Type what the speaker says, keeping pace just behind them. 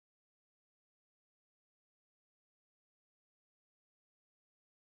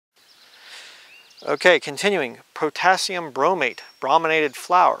Okay, continuing. Potassium bromate, brominated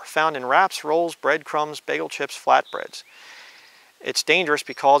flour, found in wraps, rolls, breadcrumbs, bagel chips, flatbreads. It's dangerous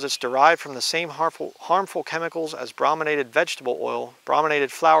because it's derived from the same harmful chemicals as brominated vegetable oil.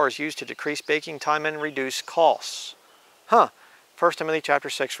 Brominated flour is used to decrease baking time and reduce costs. Huh. 1 Timothy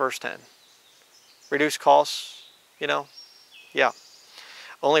chapter 6, verse 10. Reduce costs, you know? Yeah.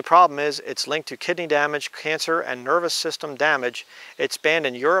 Only problem is it's linked to kidney damage, cancer, and nervous system damage. It's banned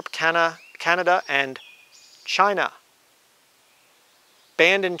in Europe, Canada, and China.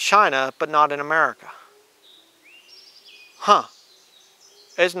 Banned in China, but not in America. Huh.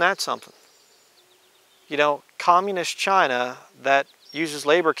 Isn't that something? You know, communist China that uses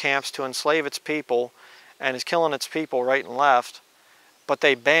labor camps to enslave its people and is killing its people right and left, but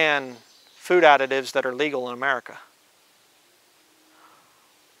they ban food additives that are legal in America.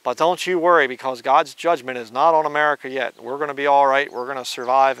 But don't you worry, because God's judgment is not on America yet. We're going to be all right. We're going to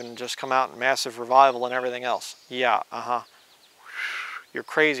survive and just come out in massive revival and everything else. Yeah, You're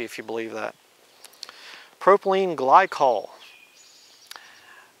crazy if you believe that. Propylene glycol.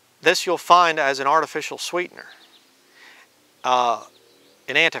 This you'll find as an artificial sweetener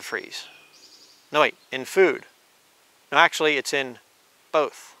in antifreeze. No, wait, in food. No, actually, it's in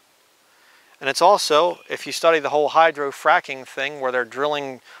both. And it's also, if you study the whole hydrofracking thing, where they're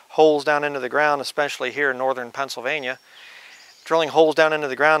drilling holes down into the ground, especially here in northern Pennsylvania, drilling holes down into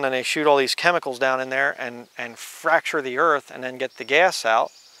the ground, and they shoot all these chemicals down in there and fracture the earth and then get the gas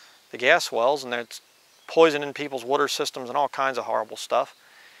out, the gas wells, and it's poisoning people's water systems and all kinds of horrible stuff.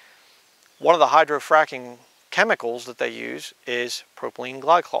 One of the hydrofracking chemicals that they use is propylene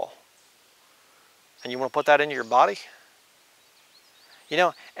glycol. And you want to put that into your body? You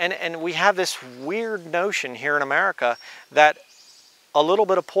know, and we have this weird notion here in America that a little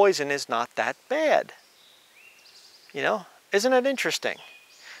bit of poison is not that bad. You know, isn't it interesting?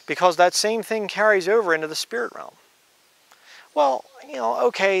 Because that same thing carries over into the spirit realm. Well, you know,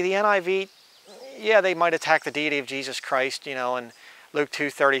 okay, the NIV, yeah, they might attack the deity of Jesus Christ, you know, and Luke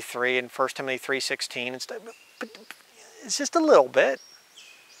 2:33 and 1 Timothy 3:16 and stuff, but it's just a little bit.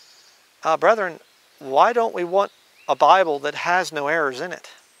 Brethren, why don't we want a Bible that has no errors in it?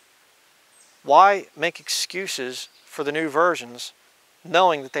 Why make excuses for the new versions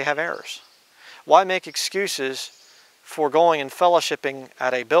knowing that they have errors? Why make excuses for going and fellowshipping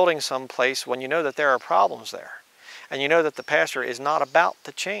at a building someplace when you know that there are problems there and you know that the pastor is not about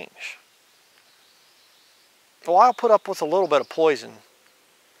to change? Well, I'll put up with a little bit of poison.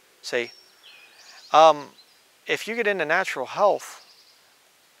 See, if you get into natural health,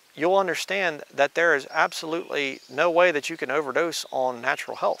 you'll understand that there is absolutely no way that you can overdose on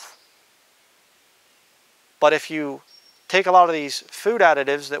natural health. But if you take a lot of these food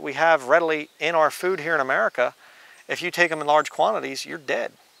additives that we have readily in our food here in America, if you take them in large quantities, you're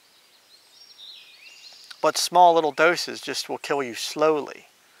dead. But small little doses just will kill you slowly.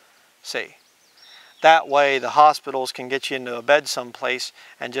 See, that way the hospitals can get you into a bed someplace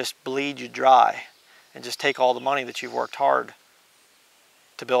and just bleed you dry and just take all the money that you've worked hard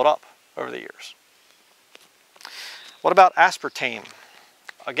to build up over the years. What about aspartame?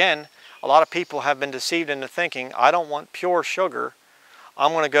 Again, a lot of people have been deceived into thinking, I don't want pure sugar,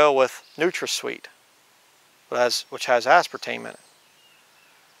 I'm going to go with NutraSweet, which has aspartame in it.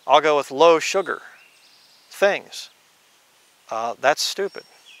 I'll go with low sugar things. That's stupid.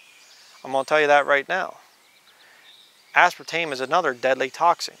 I'm going to tell you that right now. Aspartame is another deadly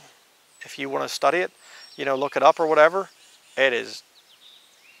toxin. If you want to study it, you know, look it up or whatever, it is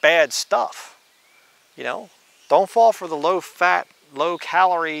bad stuff. You know, don't fall for the low fat, low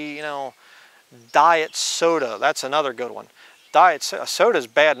calorie, you know, diet soda. That's another good one. Diet soda is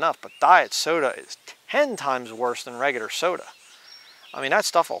bad enough, but diet soda is 10 times worse than regular soda. I mean, that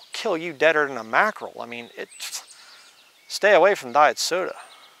stuff will kill you deader than a mackerel. I mean, stay away from diet soda.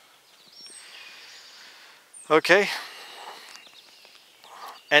 Okay.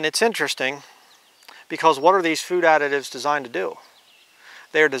 And it's interesting because what are these food additives designed to do?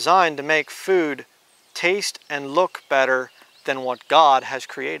 They're designed to make food taste and look better than what God has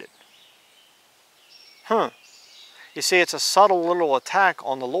created. You see, it's a subtle little attack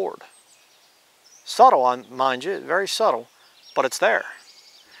on the Lord. Subtle, mind you, very subtle, but it's there.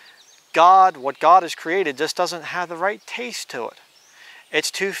 God, what God has created just doesn't have the right taste to it.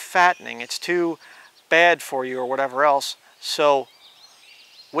 It's too fattening, it's too bad for you or whatever else, so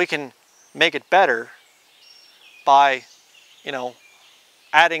we can make it better by, you know,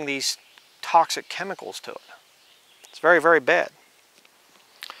 adding these toxic chemicals to it. It's very, very bad.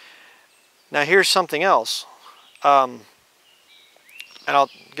 Now here's something else, and I'll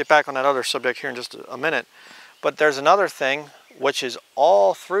get back on that other subject here in just a minute, but there's another thing which is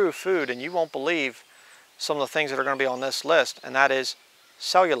all through food, and you won't believe some of the things that are going to be on this list, and that is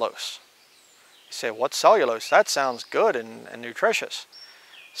cellulose. You say, what's cellulose? That sounds good and nutritious.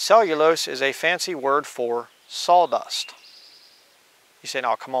 Cellulose is a fancy word for sawdust. You say,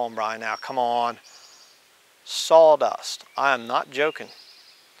 now come on, Brian, now come on. Sawdust. I am not joking.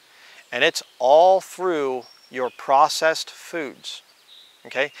 And it's all through your processed foods.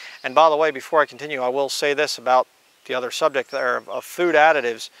 Okay? And by the way, before I continue, I will say this about the other subject there of food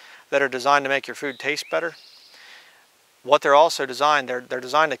additives that are designed to make your food taste better. What they're also designed, they're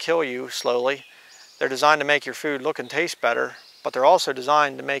designed to kill you slowly. They're designed to make your food look and taste better, but they're also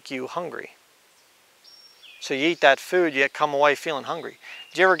designed to make you hungry. So you eat that food, you come away feeling hungry.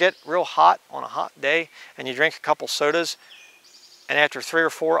 Did you ever get real hot on a hot day and you drink a couple sodas, and after 3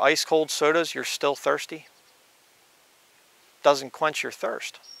 or 4 ice cold sodas, you're still thirsty? Doesn't quench your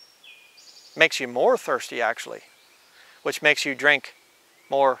thirst. Makes you more thirsty, actually, which makes you drink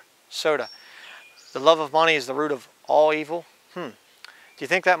more soda. The love of money is the root of all evil. Do you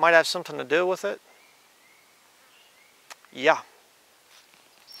think that might have something to do with it? Yeah.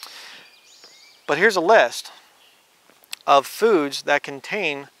 But here's a list of foods that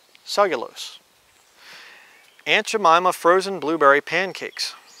contain cellulose. Aunt Jemima frozen blueberry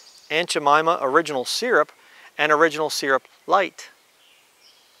pancakes, Aunt Jemima original syrup, and original syrup light.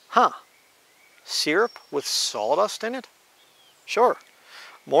 Syrup with sawdust in it? Sure.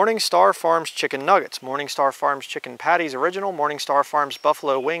 Morningstar Farms chicken nuggets, Morningstar Farms chicken patties original, Morningstar Farms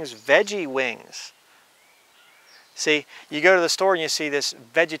buffalo wings, veggie wings. See, you go to the store and you see this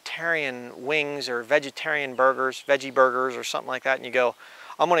vegetarian wings or vegetarian burgers, veggie burgers or something like that, and you go,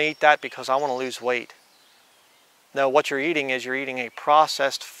 I'm going to eat that because I want to lose weight. No, what you're eating is you're eating a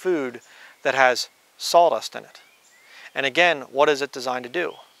processed food that has sawdust in it. And again, what is it designed to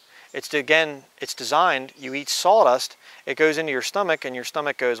do? It's designed, you eat sawdust, it goes into your stomach, and your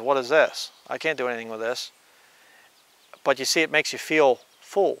stomach goes, what is this? I can't do anything with this. But you see, it makes you feel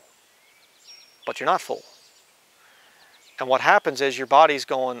full, but you're not full. And what happens is your body's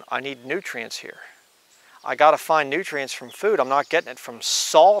going, I need nutrients here. I got to find nutrients from food. I'm not getting it from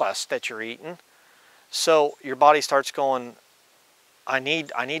sawdust that you're eating. So your body starts going, I need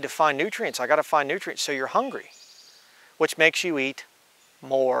to find nutrients. I got to find nutrients. So you're hungry, which makes you eat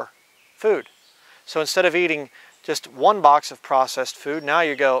more food. So instead of eating just 1 box of processed food, now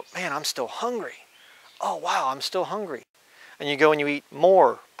you go, man, I'm still hungry. Oh, wow, I'm still hungry. And you go and you eat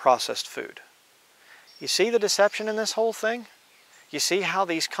more processed food. You see the deception in this whole thing? You see how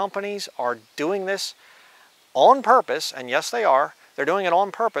these companies are doing this on purpose, and yes, they are. They're doing it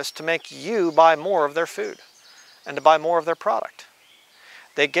on purpose to make you buy more of their food and to buy more of their product.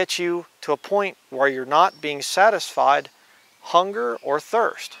 They get you to a point where you're not being satisfied, hunger or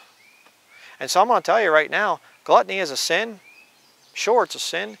thirst. And so I'm going to tell you right now, gluttony is a sin. Sure, it's a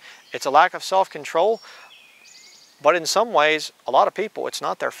sin. It's a lack of self-control. But in some ways, a lot of people, it's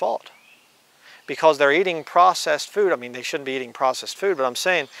not their fault. Because they're eating processed food. I mean, they shouldn't be eating processed food, but I'm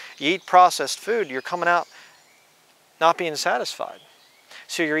saying you eat processed food, you're coming out not being satisfied.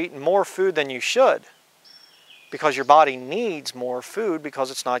 So you're eating more food than you should because your body needs more food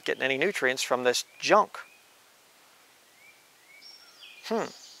because it's not getting any nutrients from this junk.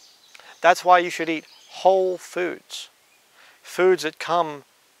 That's why you should eat whole foods. Foods that come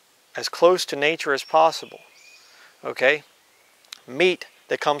as close to nature as possible. Okay? Meat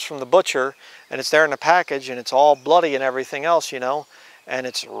that comes from the butcher and it's there in a package and it's all bloody and everything else, you know, and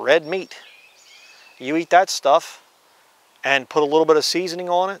it's red meat. You eat that stuff and put a little bit of seasoning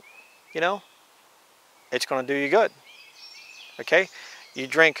on it, you know, it's going to do you good. Okay? You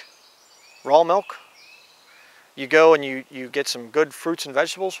drink raw milk. You go and you get some good fruits and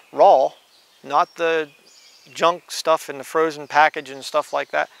vegetables, raw, not the junk stuff in the frozen package and stuff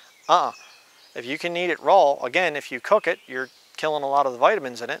like that. If you can eat it raw, again, if you cook it, you're killing a lot of the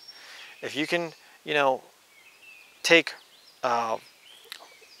vitamins in it. If you can, you know, take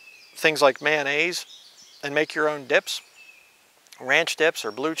things like mayonnaise and make your own dips, ranch dips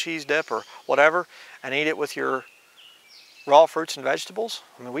or blue cheese dip or whatever, and eat it with your raw fruits and vegetables.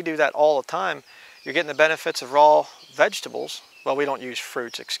 I mean, we do that all the time. You're getting the benefits of raw vegetables. Well, we don't use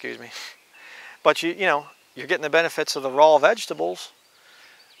fruits, excuse me. But you know, you're getting the benefits of the raw vegetables,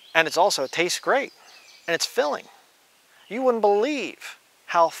 and it tastes great, and it's filling. You wouldn't believe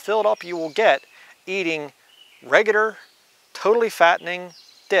how filled up you will get eating regular, totally fattening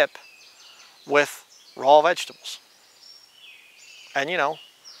dip with raw vegetables. And you know,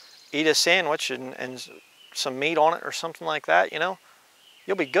 eat a sandwich and some meat on it or something like that, you know,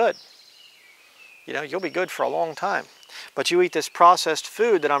 you'll be good. You know, you'll be good for a long time. But you eat this processed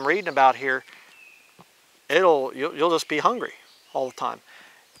food that I'm reading about here, you'll just be hungry. all the time.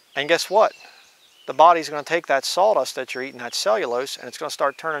 And guess what? The body's going to take that sawdust that you're eating, that cellulose, and it's going to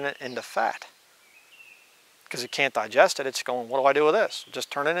start turning it into fat. Because it can't digest it, it's going, what do I do with this?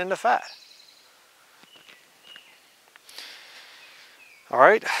 Just turn it into fat. All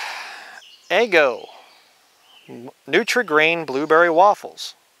right, Eggo, Nutri-Grain Blueberry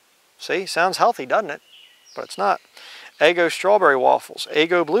Waffles. See, sounds healthy, doesn't it? But it's not. Eggo Strawberry Waffles,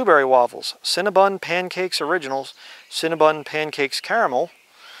 Eggo Blueberry Waffles, Cinnabon Pancakes Originals, Cinnabon Pancakes Caramel,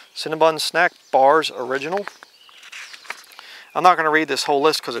 Cinnabon Snack Bars Original. I'm not going to read this whole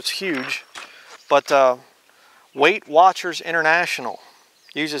list because it's huge, but Weight Watchers International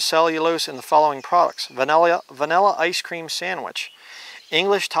uses cellulose in the following products: vanilla ice cream sandwich,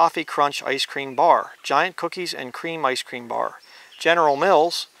 English Toffee Crunch ice cream bar, Giant Cookies and Cream ice cream bar, General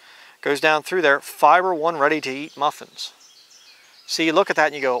Mills, goes down through there, Fiber One ready-to-eat muffins. See, you look at that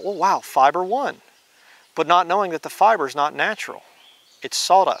and you go, oh wow, Fiber One. But not knowing that the fiber is not natural. It's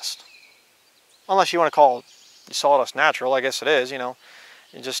sawdust. Unless you want to call sawdust natural, I guess it is, you know.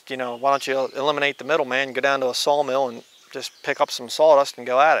 And just, you know, why don't you eliminate the middleman, go down to a sawmill and just pick up some sawdust and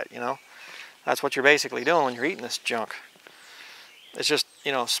go at it, you know. That's what you're basically doing when you're eating this junk. It's just,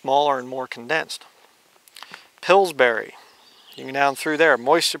 you know, smaller and more condensed. Pillsbury. You can down through there.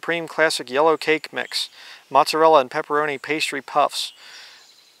 Moist Supreme Classic Yellow Cake Mix. Mozzarella and Pepperoni Pastry Puffs.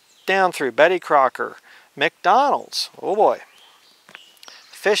 Down through Betty Crocker. McDonald's. Oh boy.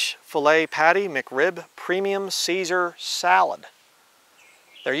 Fish Fillet Patty McRib Premium Caesar Salad.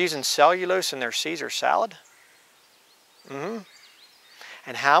 They're using cellulose in their Caesar salad? And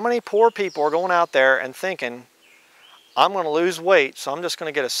how many poor people are going out there and thinking, I'm going to lose weight, so I'm just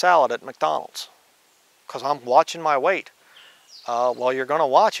going to get a salad at McDonald's because I'm watching my weight. Well, you're going to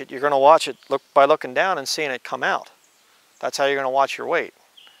watch it. You're going to watch it by looking down and seeing it come out. That's how you're going to watch your weight.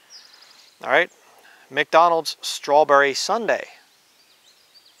 All right? McDonald's Strawberry Sundae.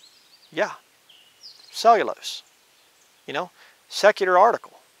 Yeah. Cellulose. You know? Secular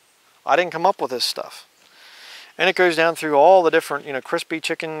article. I didn't come up with this stuff. And it goes down through all the different, you know, crispy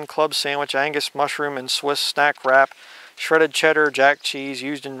chicken club sandwich, Angus mushroom and Swiss snack wrap, shredded cheddar, jack cheese,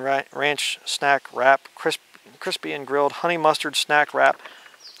 used in ranch snack wrap, crispy and grilled honey mustard snack wrap,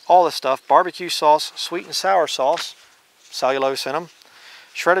 all this stuff, barbecue sauce, sweet and sour sauce, cellulose in them,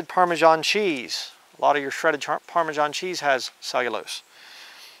 shredded Parmesan cheese. A lot of your shredded Parmesan cheese has cellulose.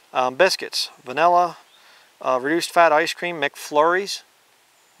 Biscuits, vanilla, reduced fat ice cream, McFlurries,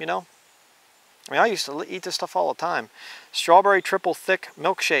 you know. I mean, I used to eat this stuff all the time. Strawberry triple thick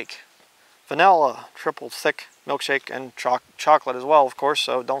milkshake, vanilla triple thick milkshake, and chocolate as well, of course,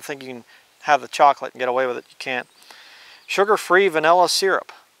 so don't think you can have the chocolate and get away with it. You can't. Sugar-free vanilla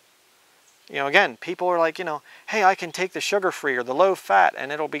syrup. You know, again, people are like, you know, hey, I can take the sugar-free or the low-fat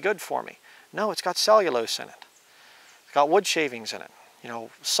and it'll be good for me. No, it's got cellulose in it. It's got wood shavings in it. You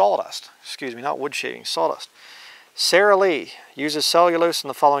know, sawdust. Excuse me, not wood shavings, sawdust. Sara Lee uses cellulose in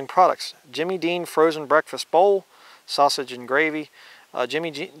the following products: Jimmy Dean Frozen Breakfast Bowl, sausage and gravy,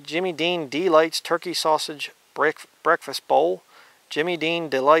 Jimmy Dean Delights Turkey Sausage Breakfast Bowl, Jimmy Dean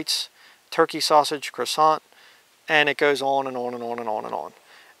Delights Turkey Sausage Croissant, and it goes on and on and on and on and on.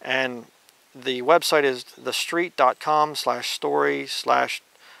 And the website is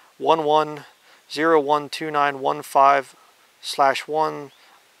thestreet.com/story/11012915/1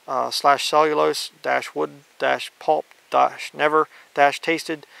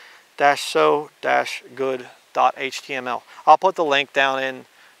 /cellulose-wood-pulp-never-tasted-so-good.html. I'll put the link down in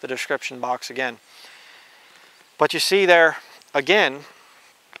the description box again. But you see there, again,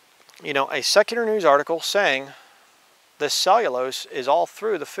 you know, a secular news article saying this cellulose is all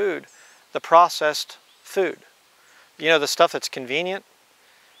through the food, the processed food. You know, the stuff that's convenient.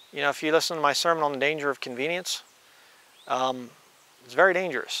 You know, if you listen to my sermon on the danger of convenience, it's very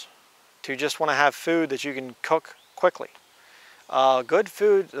dangerous to just want to have food that you can cook quickly. Good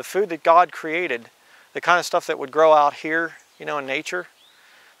food, the food that God created, the kind of stuff that would grow out here, you know, in nature,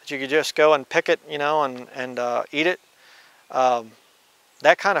 that you could just go and pick it, you know, and eat it.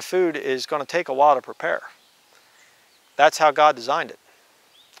 That kind of food is going to take a while to prepare. That's how God designed it.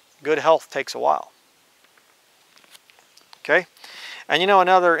 Good health takes a while. Okay? And you know,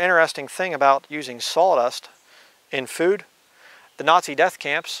 another interesting thing about using sawdust in food, the Nazi death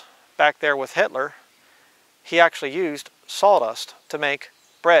camps back there with Hitler, he actually used sawdust to make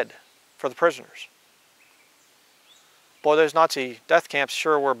bread for the prisoners. Boy, those Nazi death camps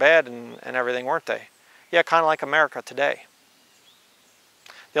sure were bad and everything, weren't they? Yeah, kind of like America today.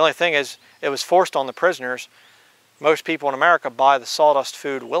 The only thing is, it was forced on the prisoners. Most people in America buy the sawdust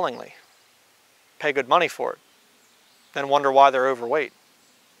food willingly, pay good money for it, then wonder why they're overweight.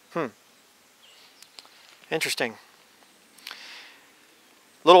 Interesting.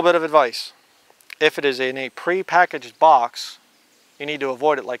 Little bit of advice. If it is in a pre-packaged box, you need to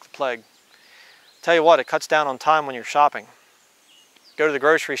avoid it like the plague. Tell you what, it cuts down on time when you're shopping. Go to the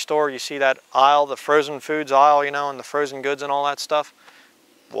grocery store, you see that aisle, the frozen foods aisle, you know, and the frozen goods and all that stuff.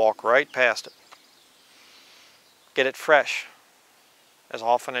 Walk right past it. Get it fresh as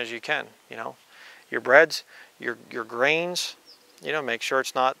often as you can, you know. Your breads, your grains, you know, make sure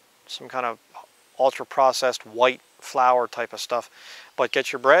it's not some kind of ultra-processed white flour type of stuff. But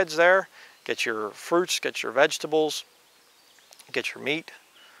get your breads there, get your fruits, get your vegetables, get your meat,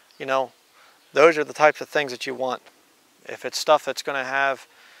 you know. Those are the types of things that you want. If it's stuff that's going to have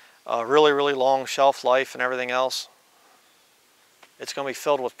a really, really long shelf life and everything else, it's going to be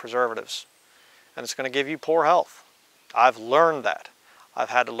filled with preservatives. And it's going to give you poor health. I've learned that. I've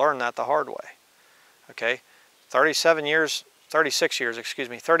had to learn that the hard way. Okay? 36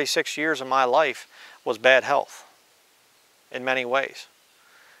 years of my life was bad health in many ways.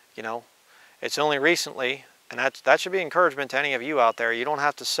 You know, it's only recently, and that should be encouragement to any of you out there. You don't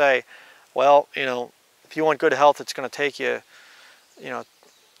have to say, well, you know, if you want good health, it's going to take you, you know,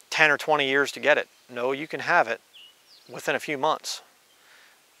 10 or 20 years to get it. No, you can have it within a few months.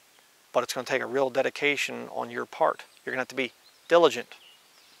 But it's going to take a real dedication on your part. You're going to have to be diligent.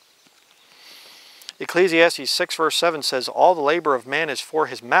 Ecclesiastes 6 verse 7 says, all the labor of man is for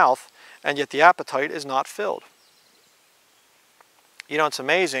his mouth, and yet the appetite is not filled. You know, it's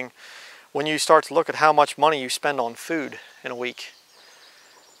amazing when you start to look at how much money you spend on food in a week.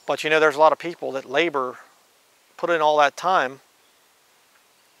 But you know, there's a lot of people that labor, put in all that time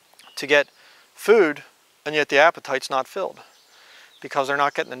to get food, and yet the appetite's not filled. Because they're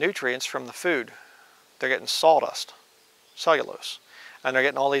not getting the nutrients from the food. They're getting sawdust, cellulose, and they're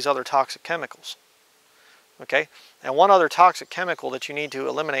getting all these other toxic chemicals. Okay? And one other toxic chemical that you need to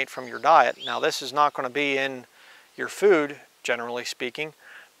eliminate from your diet, now this is not going to be in your food, generally speaking,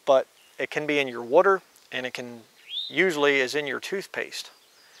 but it can be in your water, and it can usually is in your toothpaste,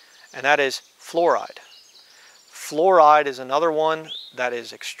 and that is fluoride. Fluoride is another one that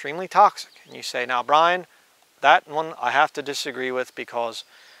is extremely toxic. And you say, now Brian, that one I have to disagree with, because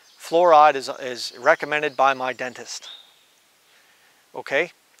fluoride is recommended by my dentist.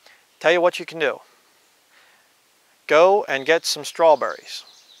 Okay? Tell you what you can do. Go and get some strawberries.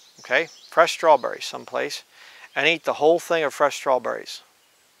 Okay? Fresh strawberries someplace. And eat the whole thing of fresh strawberries.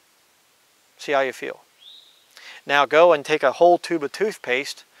 See how you feel. Now go and take a whole tube of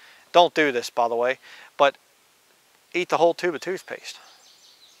toothpaste. Don't do this, by the way. But eat the whole tube of toothpaste.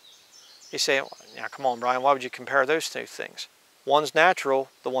 You say, now come on, Brian, why would you compare those two things? One's natural,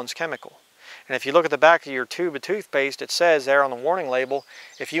 the one's chemical. And if you look at the back of your tube of toothpaste, it says there on the warning label,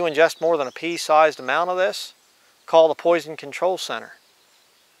 if you ingest more than a pea-sized amount of this, call the Poison Control Center.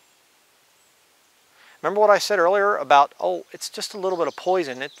 Remember what I said earlier about, oh, it's just a little bit of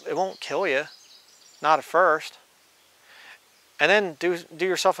poison. It won't kill you. Not at first. And then do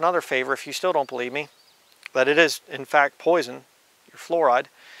yourself another favor, if you still don't believe me, that it is, in fact, poison, your fluoride.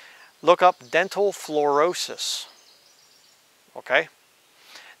 Look up dental fluorosis. Okay?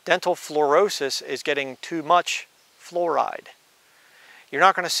 Dental fluorosis is getting too much fluoride. You're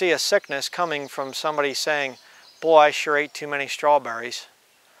not going to see a sickness coming from somebody saying, boy, I sure ate too many strawberries.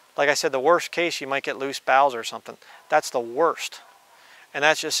 Like I said, the worst case, you might get loose bowels or something. That's the worst. And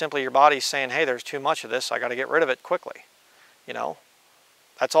that's just simply your body saying, hey, there's too much of this. I got to get rid of it quickly. You know?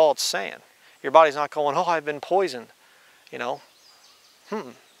 That's all it's saying. Your body's not going, oh, I've been poisoned. You know?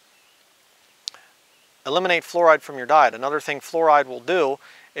 Eliminate fluoride from your diet. Another thing fluoride will do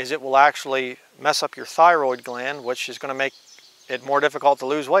is it will actually mess up your thyroid gland, which is going to make it more difficult to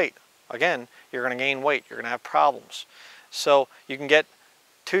lose weight. Again, you're going to gain weight. You're going to have problems. So you can get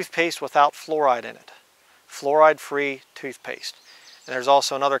toothpaste without fluoride in it. Fluoride-free toothpaste. And there's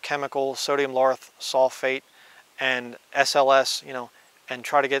also another chemical, sodium lauryl sulfate and SLS, you know, and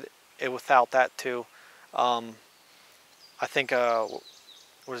try to get it without that too. I think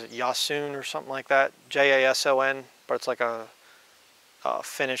what is it, Yasun or something like that, Jason, but it's like a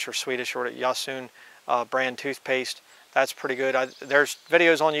Finnish or Swedish or Yasun brand toothpaste. That's pretty good. There's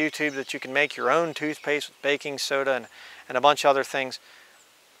videos on YouTube that you can make your own toothpaste with baking soda and a bunch of other things.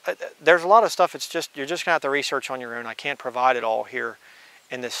 There's a lot of stuff. It's just, you're just gonna have to research on your own. I can't provide it all here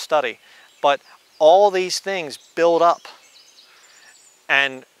in this study, but all these things build up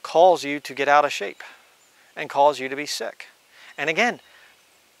and cause you to get out of shape and cause you to be sick. And again,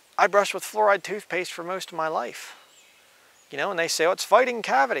 I brushed with fluoride toothpaste for most of my life. You know, and they say, oh, it's fighting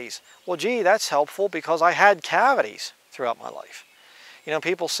cavities. Well, gee, that's helpful because I had cavities throughout my life. You know,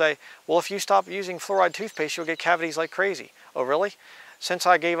 people say, well, if you stop using fluoride toothpaste, you'll get cavities like crazy. Oh, really? Since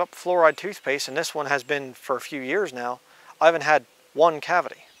I gave up fluoride toothpaste, and this one has been for a few years now, I haven't had one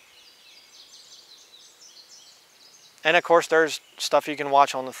cavity. And of course, there's stuff you can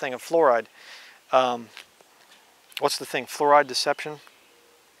watch on the thing of fluoride. What's the thing? Fluoride deception?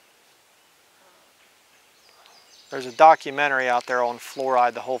 There's a documentary out there on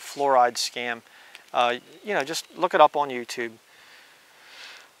fluoride, the whole fluoride scam. You know, just look it up on YouTube.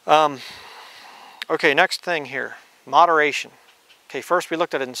 Okay, next thing here, moderation. Okay, first we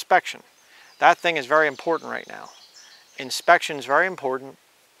looked at inspection. That thing is very important right now. Inspection is very important.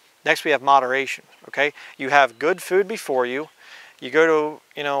 Next we have moderation, okay? You have good food before you. You go to,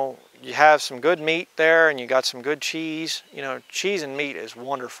 you know, you have some good meat there and you got some good cheese. You know, cheese and meat is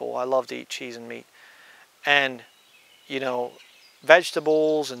wonderful. I love to eat cheese and meat. And, you know,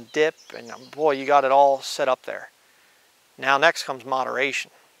 vegetables and dip, and boy, you got it all set up there. Now next comes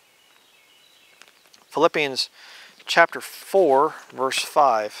moderation. Philippians chapter 4, verse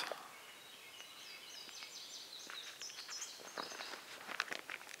 5.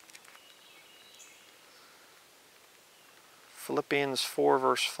 Philippians 4,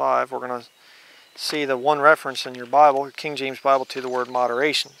 verse 5. We're going to see the one reference in your Bible, your King James Bible, to the word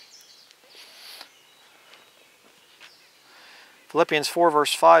moderation. Philippians 4,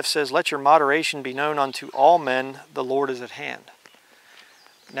 verse 5 says, "Let your moderation be known unto all men, the Lord is at hand."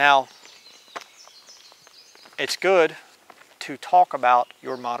 Now, it's good to talk about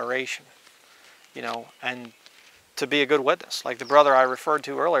your moderation, you know, and to be a good witness. Like the brother I referred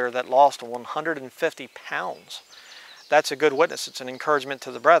to earlier that lost 150 pounds. That's a good witness. It's an encouragement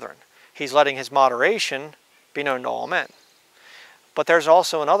to the brethren. He's letting his moderation be known to all men. But there's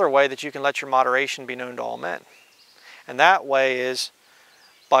also another way that you can let your moderation be known to all men. And that way is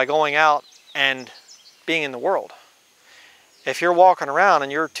by going out and being in the world. If you're walking around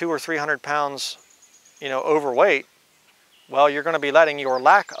and you're 200 or 300 pounds, you know, overweight, well, you're going to be letting your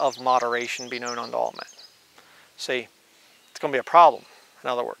lack of moderation be known unto all men. See, it's going to be a problem, in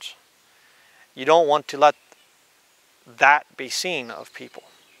other words. You don't want to let that be seen of people.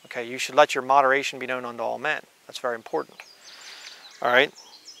 Okay, you should let your moderation be known unto all men. That's very important. All right.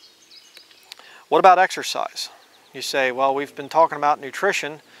 What about exercise? You say, well, we've been talking about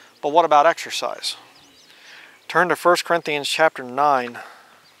nutrition, but what about exercise? Turn to 1 Corinthians chapter 9.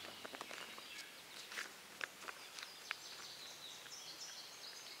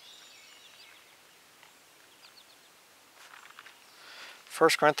 1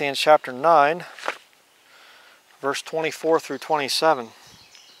 Corinthians chapter 9, verse 24 through 27.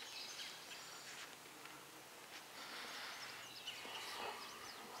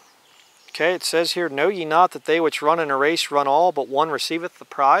 Okay, it says here, "Know ye not that they which run in a race run all, but one receiveth the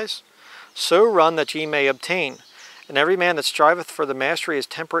prize? So run that ye may obtain. And every man that striveth for the mastery is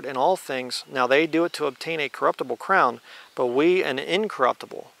temperate in all things. Now they do it to obtain a corruptible crown, but we an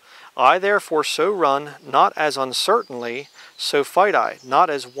incorruptible. I therefore so run, not as uncertainly, so fight I, not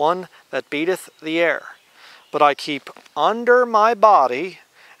as one that beateth the air. But I keep under my body,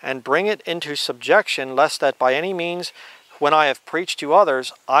 and bring it into subjection, lest that by any means, when I have preached to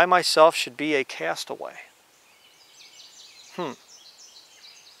others, I myself should be a castaway."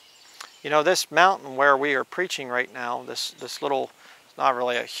 You know, this mountain where we are preaching right now, this little, it's not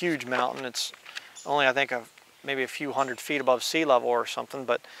really a huge mountain. It's only, I think, maybe a few hundred feet above sea level or something,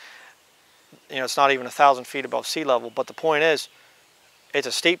 but you know, it's not even 1,000 feet above sea level. But the point is, it's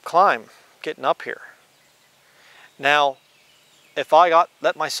a steep climb getting up here. Now, if I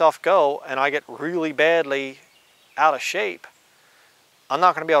let myself go and I get really badly out of shape, I'm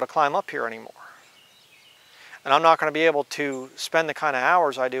not going to be able to climb up here anymore. And I'm not going to be able to spend the kind of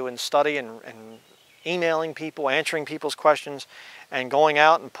hours I do in study and emailing people, answering people's questions, and going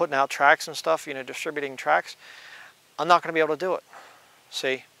out and putting out tracts and stuff, you know, distributing tracts. I'm not going to be able to do it.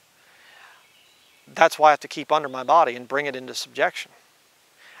 See? That's why I have to keep under my body and bring it into subjection.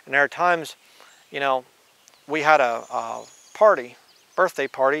 And there are times, you know, we had a party, birthday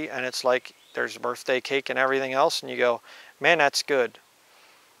party, and it's like there's a birthday cake and everything else, and you go, man, that's good.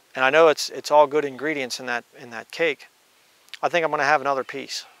 And I know it's all good ingredients in that cake. I think I'm going to have another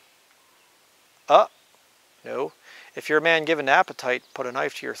piece. No. If you're a man given to appetite, put a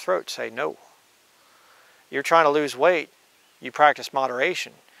knife to your throat, say no. You're trying to lose weight, you practice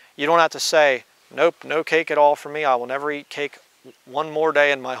moderation. You don't have to say, nope, no cake at all for me. I will never eat cake one more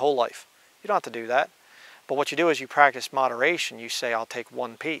day in my whole life. You don't have to do that. But what you do is you practice moderation. You say, I'll take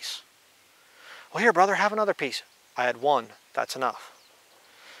one piece. Well, here, brother, have another piece. I had one. That's enough.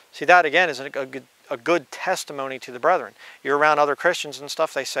 See, that again is a good testimony to the brethren. You're around other Christians and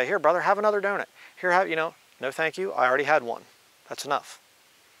stuff. They say, here, brother, have another donut. Here, have, you know, no thank you. I already had one. That's enough.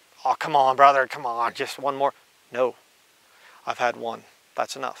 Oh, come on, brother. Come on. Just one more. No, I've had one.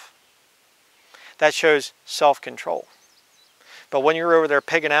 That's enough. That shows self-control. But when you're over there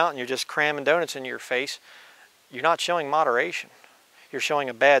pigging out and you're just cramming donuts into your face, you're not showing moderation. You're showing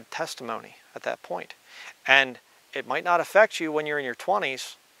a bad testimony at that point. And it might not affect you when you're in your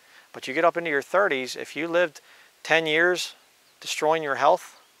 20s, but you get up into your 30s, if you lived 10 years destroying your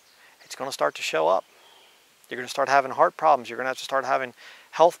health, it's going to start to show up. You're going to start having heart problems. You're going to have to start having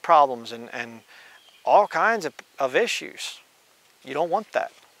health problems and all kinds of issues. You don't want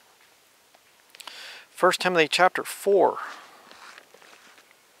that. 1 Timothy chapter 4.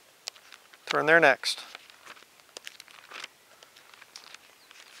 Turn there next.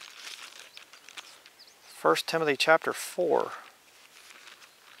 1 Timothy chapter 4.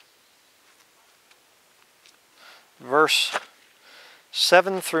 Verse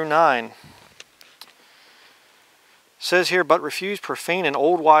 7 through 9. Says here, but refuse profane and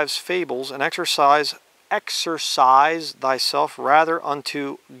old wives' fables, and exercise thyself rather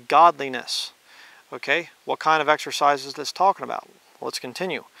unto godliness. Okay, what kind of exercise is this talking about? Let's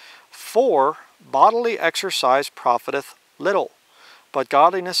continue. For bodily exercise profiteth little, but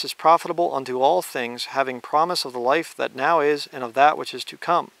godliness is profitable unto all things, having promise of the life that now is and of that which is to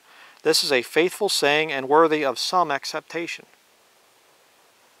come. This is a faithful saying and worthy of some acceptation.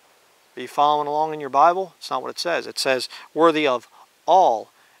 Are you following along in your Bible? It's not what it says. It says worthy of all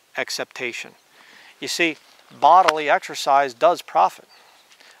acceptation. You see, bodily exercise does profit.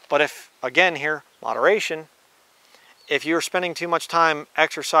 But if, again here, moderation, if you're spending too much time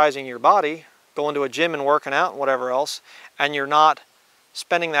exercising your body, going to a gym and working out and whatever else, and you're not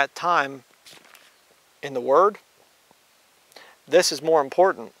spending that time in the Word, this is more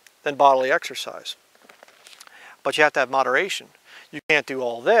important than bodily exercise. But you have to have moderation. You can't do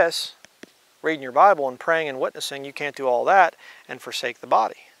all this, reading your Bible and praying and witnessing, you can't do all that and forsake the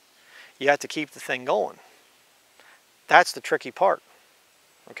body. You have to keep the thing going. That's the tricky part,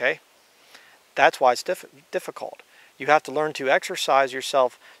 okay? That's why it's difficult. You have to learn to exercise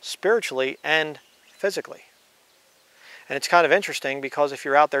yourself spiritually and physically. And it's kind of interesting because if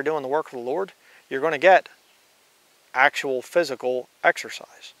you're out there doing the work of the Lord, you're going to get actual physical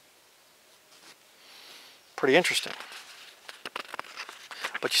exercise. Pretty interesting.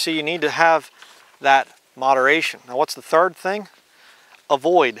 But you see, you need to have that moderation. Now what's the third thing?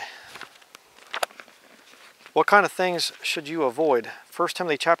 Avoid. What kind of things should you avoid? 1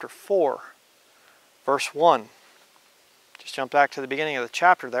 Timothy chapter 4, verse 1. Just jump back to the beginning of the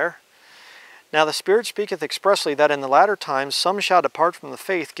chapter there. Now the Spirit speaketh expressly that in the latter times some shall depart from the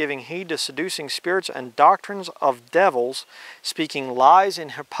faith, giving heed to seducing spirits and doctrines of devils, speaking lies in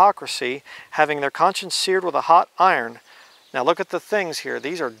hypocrisy, having their conscience seared with a hot iron. Now look at the things here.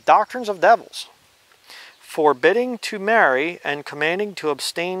 These are doctrines of devils. Forbidding to marry and commanding to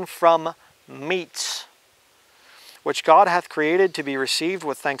abstain from meats, which God hath created to be received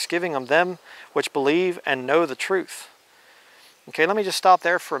with thanksgiving of them which believe and know the truth. Okay, let me just stop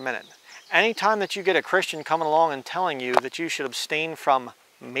there for a minute. Anytime that you get a Christian coming along and telling you that you should abstain from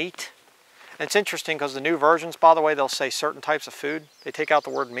meat, and it's interesting because the new versions, by the way, they'll say certain types of food. They take out the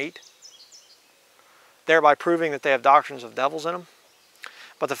word meat, thereby proving that they have doctrines of devils in them.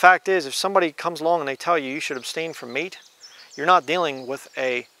 But the fact is, if somebody comes along and they tell you you should abstain from meat, you're not dealing with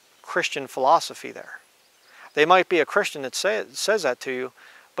a Christian philosophy there. They might be a Christian that says that to you,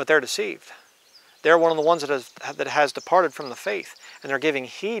 but they're deceived. They're one of the ones that has departed from the faith, and they're giving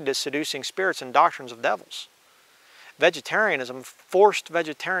heed to seducing spirits and doctrines of devils. Vegetarianism, forced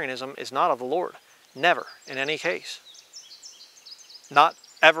vegetarianism, is not of the Lord. Never, in any case. Not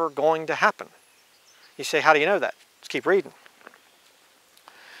ever going to happen. You say, how do you know that? Let's keep reading.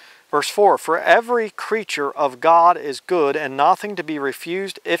 Verse 4, for every creature of God is good, and nothing to be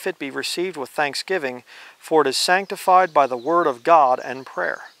refused if it be received with thanksgiving, for it is sanctified by the word of God and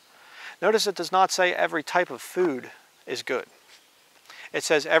prayer. Notice it does not say every type of food is good. It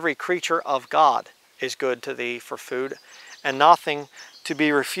says every creature of God is good to thee for food, and nothing to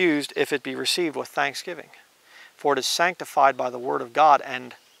be refused if it be received with thanksgiving. For it is sanctified by the word of God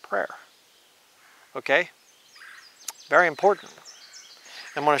and prayer. Okay? Very important.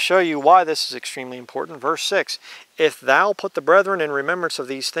 I'm going to show you why this is extremely important. Verse 6, if thou put the brethren in remembrance of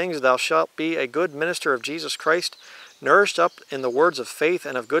these things, thou shalt be a good minister of Jesus Christ, nourished up in the words of faith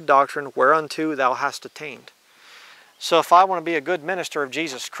and of good doctrine, whereunto thou hast attained. So if I want to be a good minister of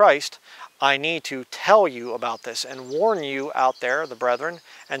Jesus Christ, I need to tell you about this and warn you out there, the brethren,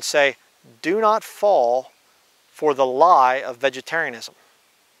 and say, do not fall for the lie of vegetarianism.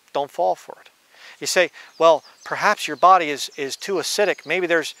 Don't fall for it. You say, well, perhaps your body is too acidic. Maybe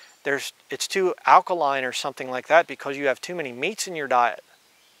it's too alkaline or something like that because you have too many meats in your diet.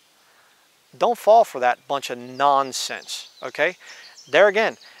 Don't fall for that bunch of nonsense, okay? There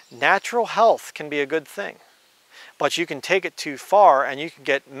again, natural health can be a good thing. But you can take it too far and you can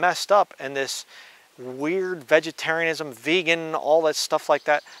get messed up in this weird vegetarianism, vegan, all that stuff like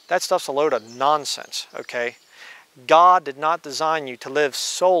that. That stuff's a load of nonsense, okay? God did not design you to live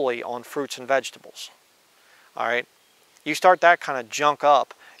solely on fruits and vegetables, all right? You start that kind of junk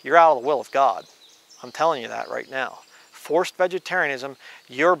up, you're out of the will of God. I'm telling you that right now. Forced vegetarianism,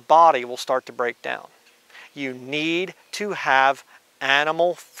 your body will start to break down. You need to have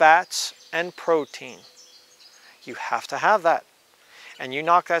animal fats and protein. You have to have that. And you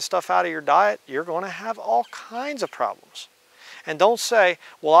knock that stuff out of your diet, you're going to have all kinds of problems. And don't say,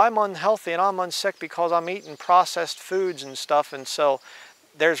 well, I'm unhealthy and I'm unsick because I'm eating processed foods and stuff, and so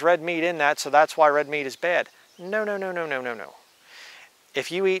there's red meat in that, so that's why red meat is bad. No, no, no, no, no, no, no.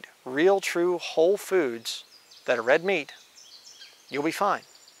 If you eat real, true, whole foods that are red meat, you'll be fine.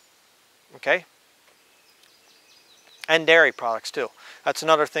 Okay? And dairy products too. That's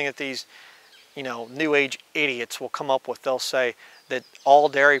another thing that these, you know, new age idiots will come up with. They'll say that all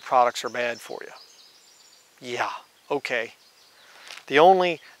dairy products are bad for you. Yeah, okay. The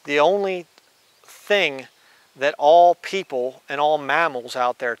only thing that all people and all mammals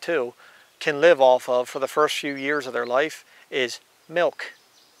out there too can live off of for the first few years of their life is milk.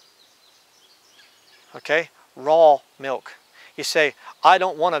 Okay? Raw milk. You say, I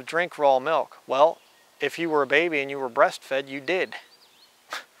don't want to drink raw milk. Well, if you were a baby and you were breastfed, you did.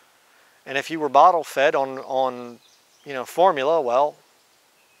 And if you were bottle fed on you know, formula, well,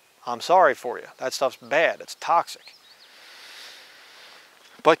 I'm sorry for you. That stuff's bad. It's toxic.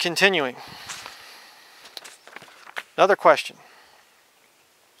 But continuing. Another question.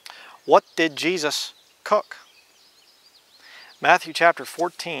 What did Jesus cook? Matthew chapter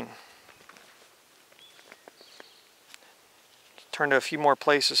 14. Turn to a few more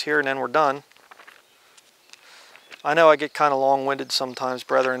places here and then we're done. I know I get kind of long-winded sometimes,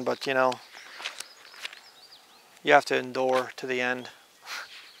 brethren, but you know, you have to endure to the end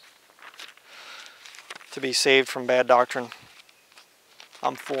to be saved from bad doctrine.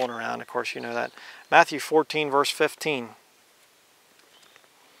 I'm fooling around, of course you know that. Matthew 14 verse 15.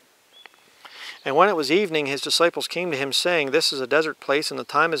 And when it was evening, his disciples came to him, saying, This is a desert place, and the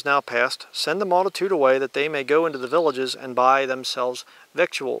time is now past. Send the multitude away, that they may go into the villages and buy themselves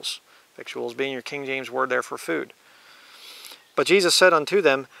victuals. Victuals being your King James word there for food. But Jesus said unto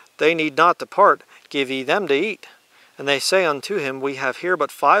them, They need not depart, give ye them to eat. And they say unto him, We have here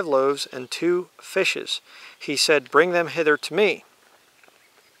but 5 loaves and 2 fishes. He said, Bring them hither to me.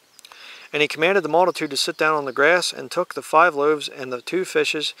 And he commanded the multitude to sit down on the grass, and took the 5 loaves and the 2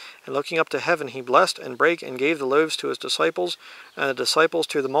 fishes, and looking up to heaven, he blessed and brake, and gave the loaves to his disciples, and the disciples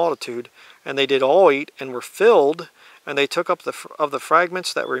to the multitude. And they did all eat, and were filled, and they took up of the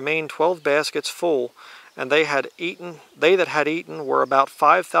fragments that remained 12 baskets full. And they that had eaten were about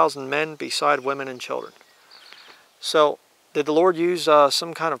 5,000 men, beside women and children. So, did the Lord use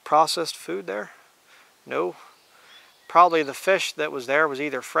some kind of processed food there? No. Probably the fish that was there was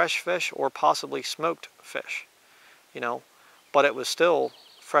either fresh fish or possibly smoked fish, you know, but it was still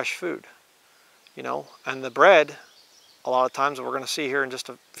fresh food, you know. And the bread, a lot of times, we're going to see here in just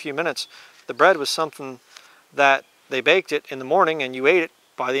a few minutes, the bread was something that they baked it in the morning and you ate it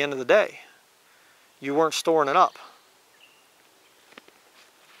by the end of the day. You weren't storing it up.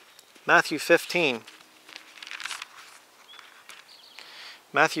 Matthew 15.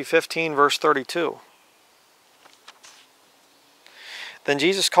 Matthew 15 verse 32. Then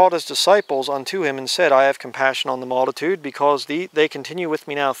Jesus called his disciples unto him and said, I have compassion on the multitude, because they continue with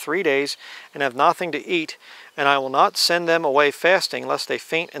me now 3 days, and have nothing to eat, and I will not send them away fasting, lest they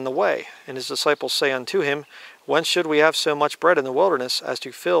faint in the way. And his disciples say unto him, Whence should we have so much bread in the wilderness, as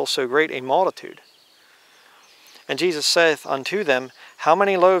to fill so great a multitude? And Jesus saith unto them, How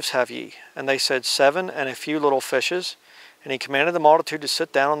many loaves have ye? And they said, 7, and a few little fishes. And he commanded the multitude to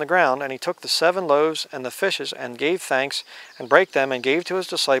sit down on the ground. And he took the 7 loaves and the fishes, and gave thanks, and brake them, and gave to his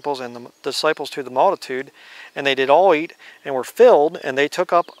disciples, and the disciples to the multitude. And they did all eat, and were filled. And they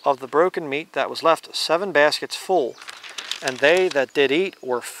took up of the broken meat that was left 7 baskets full. And they that did eat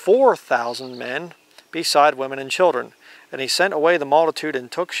were 4,000 men, beside women and children. And he sent away the multitude, and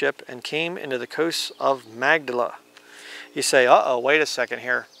took ship, and came into the coasts of Magdala. You say, uh-oh, wait a second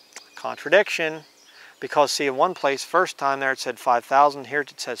here. Contradiction. Because, see, in one place, first time there it said 5,000. Here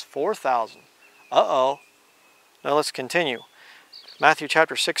it says 4,000. Uh-oh. Now let's continue. Matthew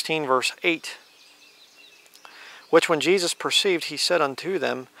chapter 16, verse 8. Which when Jesus perceived, he said unto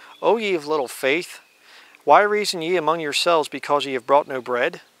them, O ye of little faith, why reason ye among yourselves, because ye have brought no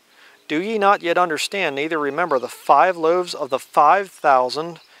bread? Do ye not yet understand, neither remember the 5 loaves of the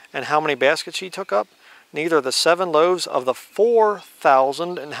 5,000, and how many baskets ye took up? Neither the 7 loaves of the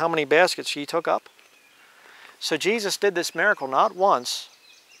 4,000, and how many baskets ye took up? So Jesus did this miracle not once,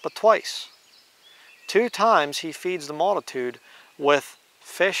 but twice. 2 times he feeds the multitude with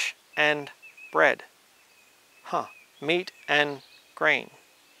fish and bread. Meat and grain.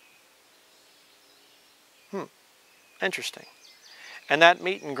 Interesting. And that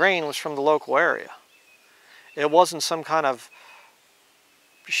meat and grain was from the local area. It wasn't some kind of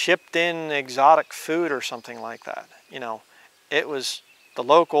shipped in exotic food or something like that. You know, it was the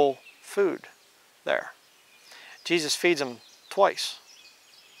local food there. Jesus feeds them twice.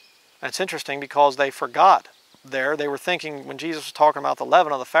 And it's interesting because they forgot there. They were thinking, when Jesus was talking about the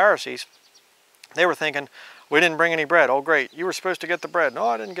leaven of the Pharisees, they were thinking, we didn't bring any bread. Oh, great. You were supposed to get the bread. No,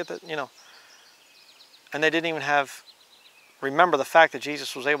 I didn't get that, you know. And they didn't even remember the fact that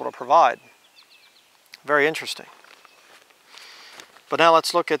Jesus was able to provide. Very interesting. But now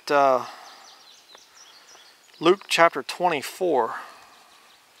let's look at Luke chapter 24.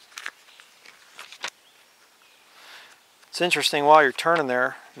 It's interesting while you're turning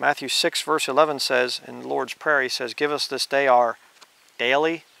there. Matthew 6 verse 11 says, in the Lord's Prayer, he says, give us this day our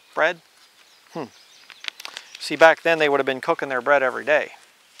daily bread. See, back then they would have been cooking their bread every day.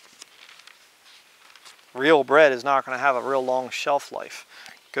 Real bread is not going to have a real long shelf life.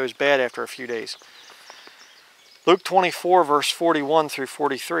 It goes bad after a few days. Luke 24 verse 41 through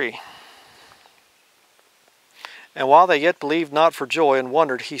 43. And while they yet believed not for joy and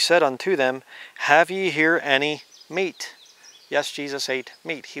wondered, he said unto them, have ye here any meat? Yes, Jesus ate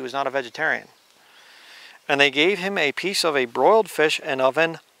meat. He was not a vegetarian. And they gave him a piece of a broiled fish and of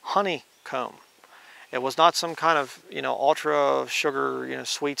an honeycomb. It was not some kind of, ultra sugar,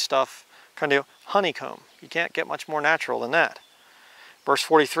 sweet stuff. Kind of honeycomb. You can't get much more natural than that. Verse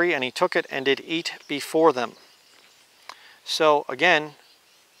 43, and he took it and did eat before them. So again,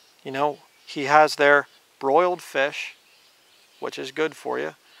 he has their broiled fish, which is good for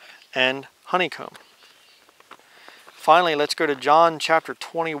you, and honeycomb. Finally, let's go to John chapter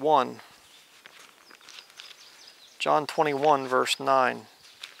 21. John 21 verse 9.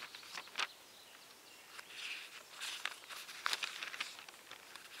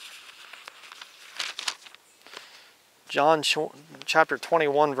 John chapter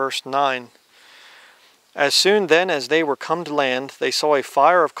 21 verse 9. As soon then as they were come to land, they saw a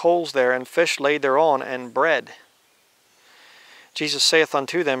fire of coals there, and fish laid thereon, and bread. Jesus saith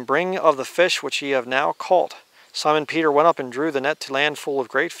unto them, bring of the fish which ye have now caught. Simon Peter went up and drew the net to land full of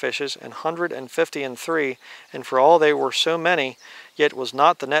great fishes, 153, and for all they were so many, yet was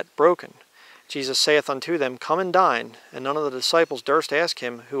not the net broken. Jesus saith unto them, come and dine. And none of the disciples durst ask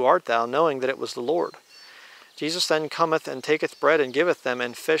him, who art thou, knowing that it was the Lord. Jesus then cometh and taketh bread and giveth them,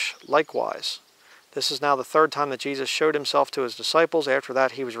 and fish likewise. This is now the 3rd time that Jesus showed himself to his disciples. After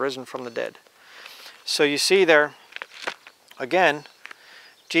that he was risen from the dead. So you see there, again,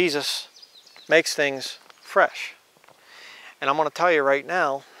 Jesus makes things fresh. And I'm going to tell you right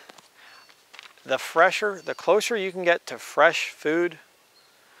now, the closer you can get to fresh food,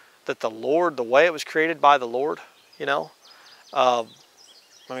 that the Lord, the way it was created by the Lord,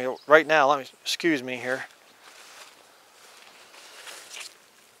 right now, excuse me here.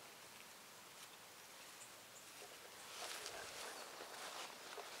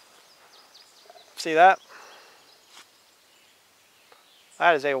 See that?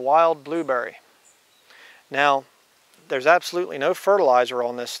 That is a wild blueberry. Now, there's absolutely no fertilizer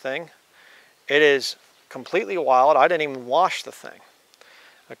on this thing. It is completely wild. I didn't even wash the thing.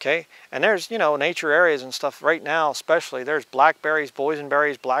 Okay? And there's, nature areas and stuff right now especially. There's blackberries,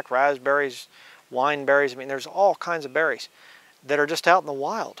 boysenberries, black raspberries, wine berries. There's all kinds of berries that are just out in the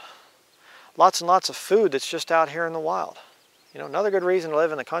wild. Lots and lots of food that's just out here in the wild. Another good reason to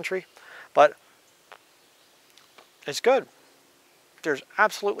live in the country. But it's good. There's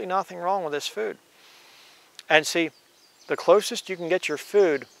absolutely nothing wrong with this food. And see, the closest you can get your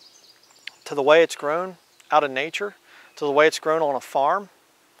food to the way it's grown out of nature, to the way it's grown on a farm,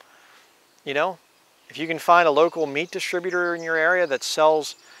 if you can find a local meat distributor in your area that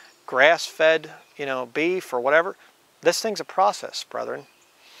sells grass-fed, beef or whatever, this thing's a process, brethren.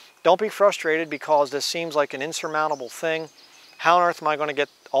 Don't be frustrated because this seems like an insurmountable thing. How on earth am I going to get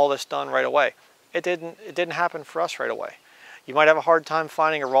all this done right away? It didn't happen for us right away. You might have a hard time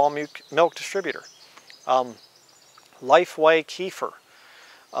finding a raw milk distributor. Lifeway kefir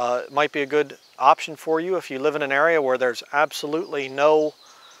might be a good option for you if you live in an area where there's absolutely no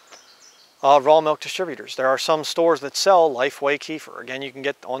raw milk distributors. There are some stores that sell Lifeway kefir. Again, you can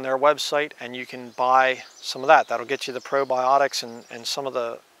get on their website and you can buy some of that. That'll get you the probiotics and some of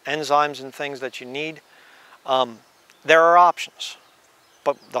the enzymes and things that you need. There are options.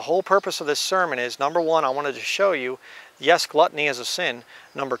 But the whole purpose of this sermon is, number one, I wanted to show you, yes, gluttony is a sin.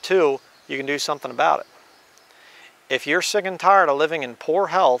 Number two, you can do something about it. if you're sick and tired of living in poor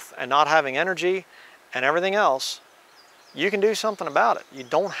health and not having energy and everything else, you can do something about it. You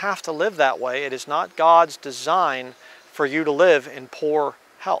don't have to live that way. It is not God's design for you to live in poor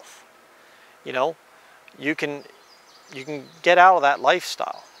health. You know, you can get out of that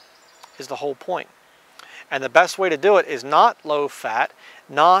lifestyle, is the whole point. And the best way to do it is not low fat,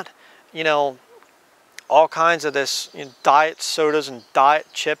 not, you know, all kinds of this, you know, diet sodas and diet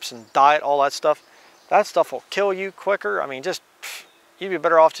chips and diet all that stuff. That stuff will kill you quicker. I mean, just, you'd be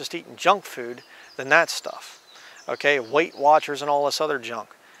better off just eating junk food than that stuff. Okay, Weight Watchers and all this other junk.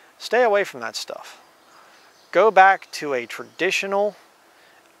 Stay away from that stuff. Go back to a traditional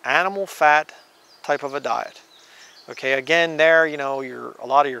animal fat type of a diet. Okay, again there, you know, a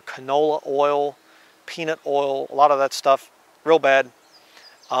lot of your canola oil, peanut oil, a lot of that stuff, real bad.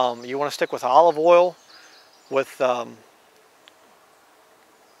 You want to stick with olive oil, with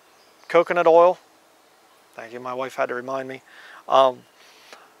coconut oil. Thank you, my wife had to remind me.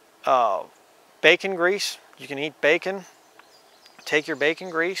 Bacon grease, you can eat bacon. Take your bacon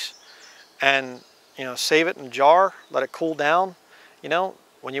grease and, you know, save it in a jar, let it cool down. You know,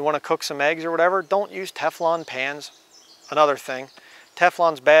 when you want to cook some eggs or whatever, don't use Teflon pans. Another thing,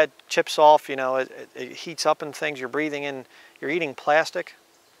 Teflon's bad, chips off, you know, it heats up in things, you're breathing in, you're eating plastic.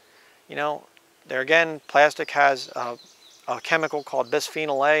 You know, there again, plastic has a chemical called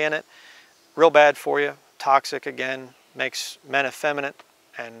bisphenol A in it. Real bad for you, toxic again, makes men effeminate,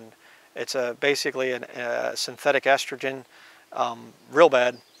 and it's basically a synthetic estrogen, real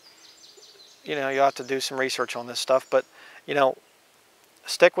bad. You know, you have to do some research on this stuff, but, you know,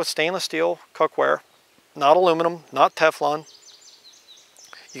 stick with stainless steel cookware, not aluminum, not Teflon.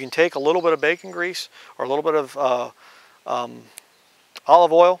 You can take a little bit of bacon grease or a little bit of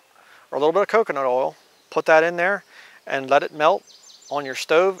olive oil or a little bit of coconut oil, put that in there and let it melt on your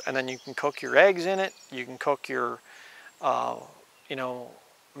stove, and then you can cook your eggs in it, you can cook your you know,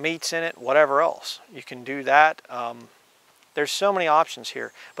 meats in it, whatever else. You can do that. There's so many options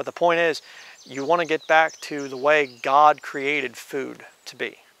here, but the point is, you want to get back to the way God created food to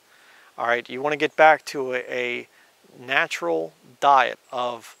be. All right, you want to get back to a natural diet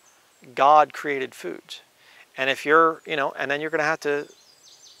of God created foods. And if you're, you know, and then you're going to have to,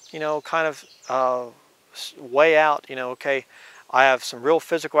 you know, kind of weigh out, you know, okay, I have some real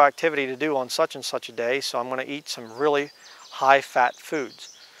physical activity to do on such and such a day, so I'm going to eat some really high fat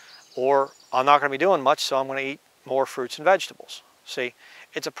foods. Or I'm not going to be doing much, so I'm going to eat more fruits and vegetables. See,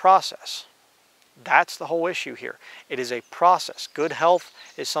 it's a process. That's the whole issue here. It is a process. Good health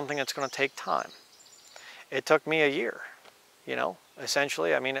is something that's going to take time. It took me a year, you know,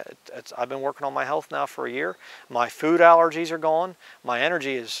 essentially. I mean, I've been working on my health now for a year. My food allergies are gone. My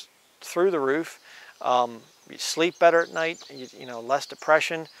energy is through the roof. You sleep better at night, you know, less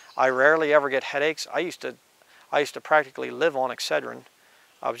depression. I rarely ever get headaches. I used to practically live on Excedrin.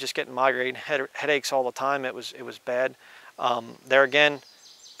 I was just getting migraine headaches all the time. It was bad. There again,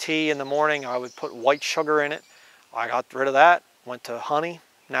 tea in the morning, I would put white sugar in it. I got rid of that, went to honey,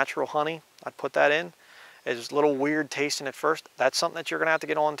 natural honey. I'd put that in. It was a little weird tasting at first. That's something that you're going to have to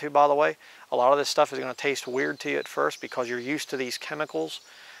get on to, by the way. A lot of this stuff is going to taste weird to you at first because you're used to these chemicals,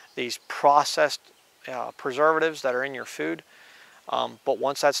 these processed preservatives that are in your food. But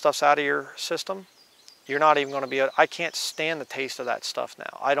once that stuff's out of your system, you're not even going to be able, I can't stand the taste of that stuff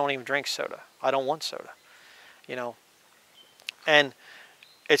now. I don't even drink soda. I don't want soda, you know. And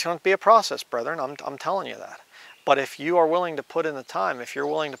it's going to be a process, brethren. I'm telling you that. But if you are willing to put in the time, if you're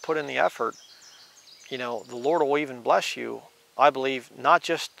willing to put in the effort, you know, the Lord will even bless you, I believe, not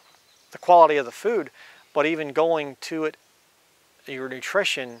just the quality of the food, but even going to it, your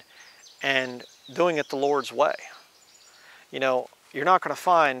nutrition, and doing it the Lord's way. You know, you're not going to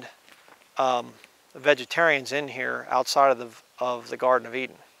find vegetarians in here outside of the Garden of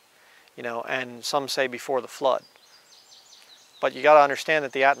Eden, you know, and some say before the flood. But you got to understand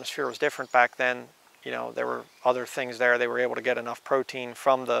that the atmosphere was different back then. You know, there were other things there. They were able to get enough protein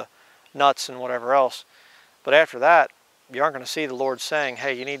from the nuts and whatever else. But after that, you aren't going to see the Lord saying,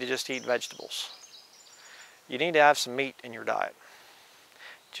 hey, you need to just eat vegetables. You need to have some meat in your diet.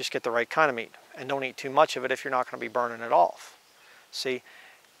 Just get the right kind of meat. And don't eat too much of it if you're not going to be burning it off. See,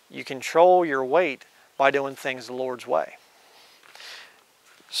 you control your weight by doing things the Lord's way.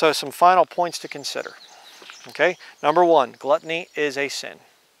 So some final points to consider. Okay, number one, gluttony is a sin.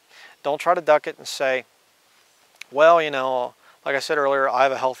 Don't try to duck it and say, well, you know, like I said earlier, I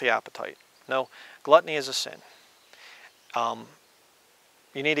have a healthy appetite. No, gluttony is a sin.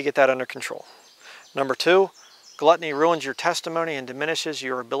 You need to get that under control. Number two, gluttony ruins your testimony and diminishes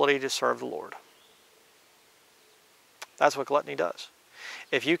your ability to serve the Lord. That's what gluttony does.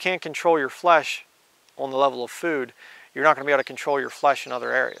 If you can't control your flesh on the level of food, you're not going to be able to control your flesh in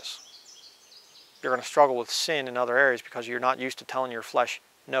other areas. You're going to struggle with sin in other areas because you're not used to telling your flesh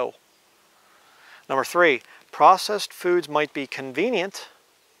no. Number 3, processed foods might be convenient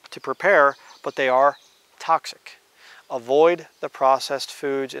to prepare, but they are toxic. Avoid the processed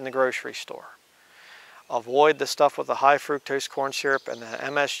foods in the grocery store. Avoid the stuff with the high fructose corn syrup and the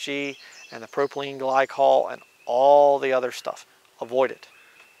MSG and the propylene glycol and all the other stuff. Avoid it.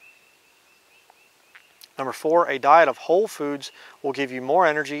 Number 4, a diet of whole foods will give you more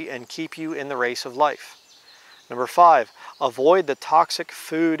energy and keep you in the race of life. Number 5, avoid the toxic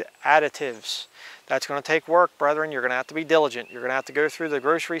food additives. That's going to take work, brethren. You're going to have to be diligent. You're going to have to go through the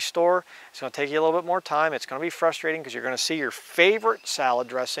grocery store. It's going to take you a little bit more time. It's going to be frustrating because you're going to see your favorite salad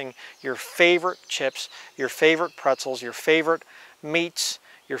dressing, your favorite chips, your favorite pretzels, your favorite meats,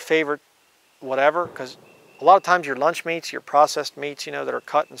 your favorite whatever. Because a lot of times your lunch meats, your processed meats, you know, that are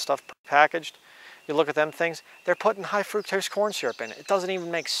cut and stuff packaged, you look at them things, they're putting high fructose corn syrup in it. It doesn't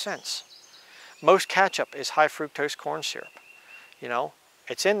even make sense. Most ketchup is high fructose corn syrup. You know,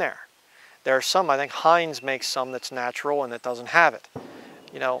 it's in there. There are some, I think Heinz makes some that's natural and that doesn't have it.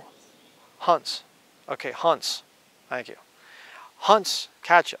 You know, Hunt's. Okay, Hunt's. Thank you. Hunt's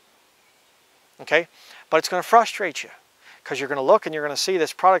ketchup. Okay? But it's going to frustrate you because you're going to look and you're going to see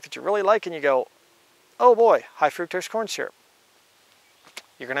this product that you really like and you go, oh boy, high fructose corn syrup.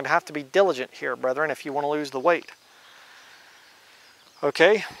 You're going to have to be diligent here, brethren, if you want to lose the weight.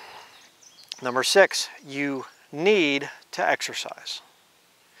 Okay? Number 6, you need to exercise.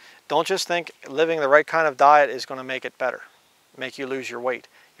 Don't just think living the right kind of diet is going to make it better, make you lose your weight.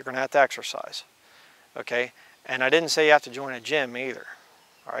 You're going to have to exercise. Okay? And I didn't say you have to join a gym either.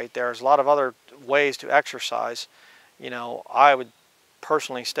 All right? There's a lot of other ways to exercise. You know, I would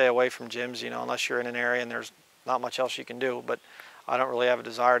personally stay away from gyms, you know, unless you're in an area and there's not much else you can do. But I don't really have a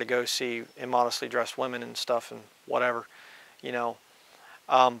desire to go see immodestly dressed women and stuff and whatever, you know.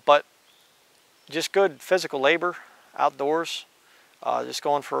 But just good physical labor outdoors, just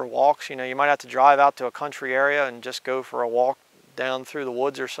going for walks. You know, you might have to drive out to a country area and just go for a walk down through the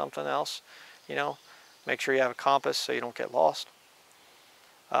woods or something else, you know. Make sure you have a compass so you don't get lost.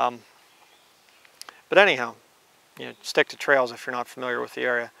 But anyhow, you know, stick to trails if you're not familiar with the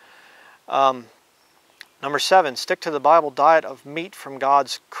area. Number 7, stick to the Bible diet of meat from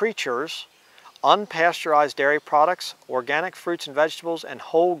God's creatures, unpasteurized dairy products, organic fruits and vegetables, and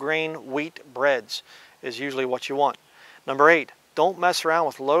whole grain wheat breads is usually what you want. Number 8, don't mess around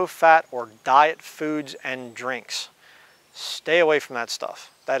with low fat or diet foods and drinks. Stay away from that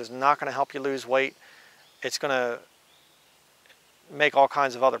stuff. That is not going to help you lose weight. It's going to make all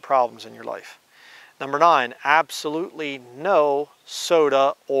kinds of other problems in your life. Number 9, absolutely no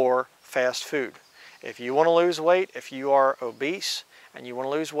soda or fast food. If you want to lose weight, if you are obese and you want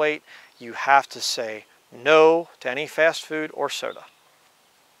to lose weight, you have to say no to any fast food or soda.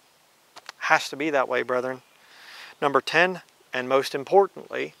 Has to be that way, brethren. Number 10, and most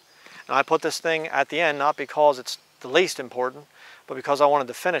importantly, and I put this thing at the end not because it's the least important, but because I wanted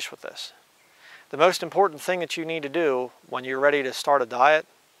to finish with this. The most important thing that you need to do when you're ready to start a diet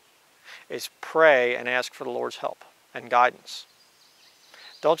is pray and ask for the Lord's help and guidance.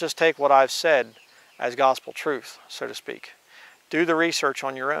 Don't just take what I've said as gospel truth, so to speak. Do the research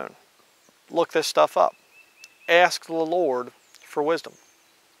on your own. Look this stuff up. Ask the Lord for wisdom.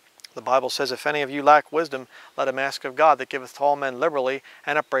 The Bible says, if any of you lack wisdom, let him ask of God that giveth to all men liberally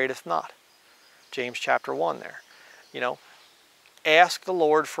and upbraideth not. James chapter 1 there. You know, ask the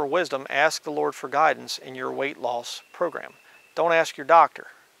Lord for wisdom. Ask the Lord for guidance in your weight loss program. Don't ask your doctor.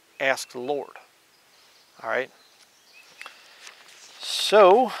 Ask the Lord. All right?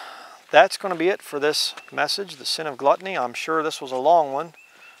 So that's going to be it for this message, the sin of gluttony. I'm sure this was a long one.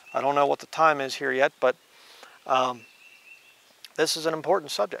 I don't know what the time is here yet, but this is an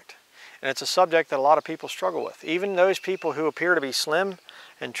important subject. And it's a subject that a lot of people struggle with. Even those people who appear to be slim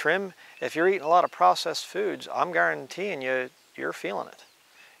and trim, if you're eating a lot of processed foods, I'm guaranteeing you, you're feeling it.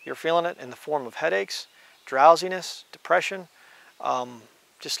 You're feeling it in the form of headaches, drowsiness, depression,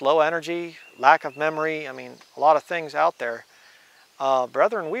 just low energy, lack of memory. I mean, a lot of things out there.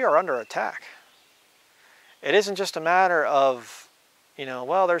 Brethren, we are under attack. It isn't just a matter of, you know,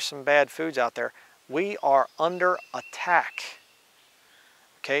 well, there's some bad foods out there. We are under attack.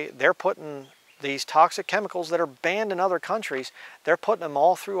 Okay, they're putting these toxic chemicals that are banned in other countries, they're putting them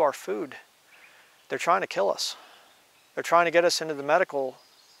all through our food. They're trying to kill us. They're trying to get us into the medical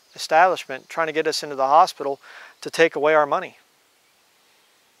establishment, trying to get us into the hospital to take away our money,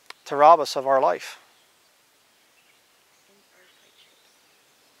 to rob us of our life.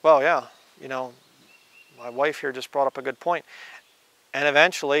 Well, yeah, you know, my wife here just brought up a good point. And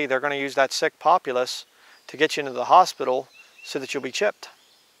eventually they're going to use that sick populace to get you into the hospital so that you'll be chipped,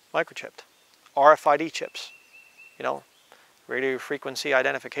 microchipped. RFID chips, you know, radio frequency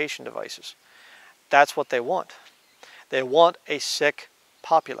identification devices. That's what they want. They want a sick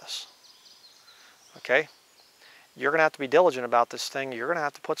populace. Okay? You're going to have to be diligent about this thing. You're going to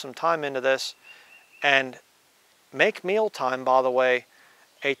have to put some time into this, and make mealtime, by the way,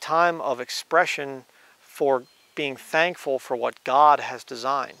 a time of expression for being thankful for what God has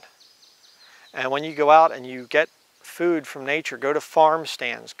designed. And when you go out and you get food from nature, go to farm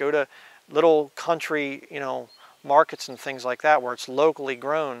stands, go to little country, you know, markets and things like that where it's locally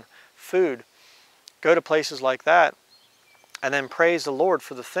grown food. Go to places like that and then praise the Lord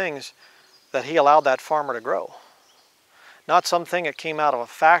for the things that He allowed that farmer to grow. Not something that came out of a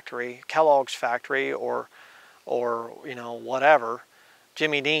factory, Kellogg's factory, or you know, whatever,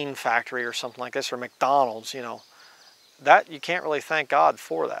 Jimmy Dean factory or something like this, or McDonald's, you know. That, you can't really thank God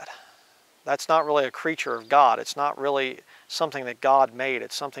for that. That's not really a creature of God. It's not really something that God made.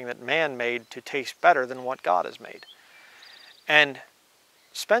 It's something that man made to taste better than what God has made. And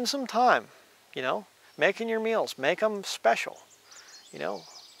spend some time, you know, making your meals. Make them special, you know.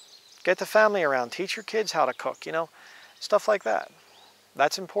 Get the family around. Teach your kids how to cook, you know. Stuff like that.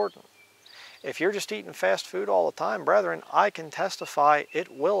 That's important. If you're just eating fast food all the time, brethren, I can testify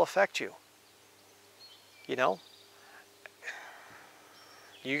it will affect you. You know?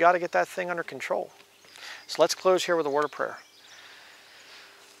 You got to get that thing under control. So let's close here with a word of prayer.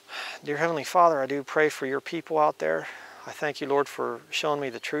 Dear Heavenly Father, I do pray for your people out there. I thank you, Lord, for showing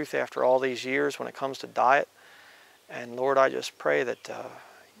me the truth after all these years when it comes to diet. And Lord, I just pray that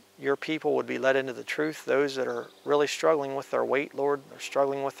your people would be led into the truth. Those that are really struggling with their weight, Lord, they're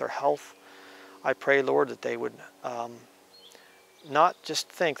struggling with their health. I pray, Lord, that they would not just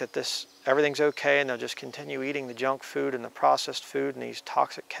think that everything's okay and they'll just continue eating the junk food and the processed food and these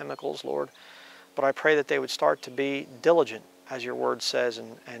toxic chemicals, Lord. But I pray that they would start to be diligent, as your word says,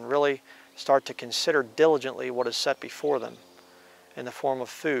 and really start to consider diligently what is set before them in the form of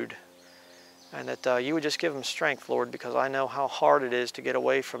food. And that you would just give them strength, Lord, because I know how hard it is to get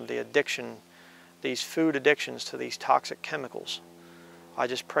away from the addiction, these food addictions to these toxic chemicals. I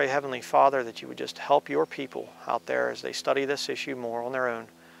just pray, Heavenly Father, that you would just help your people out there as they study this issue more on their own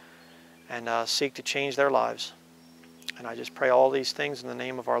and seek to change their lives. And I just pray all these things in the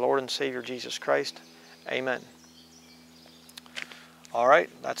name of our Lord and Savior, Jesus Christ. Amen. All right,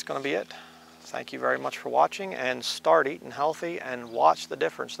 that's going to be it. Thank you very much for watching, and start eating healthy and watch the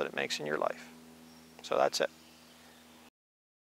difference that it makes in your life. So that's it.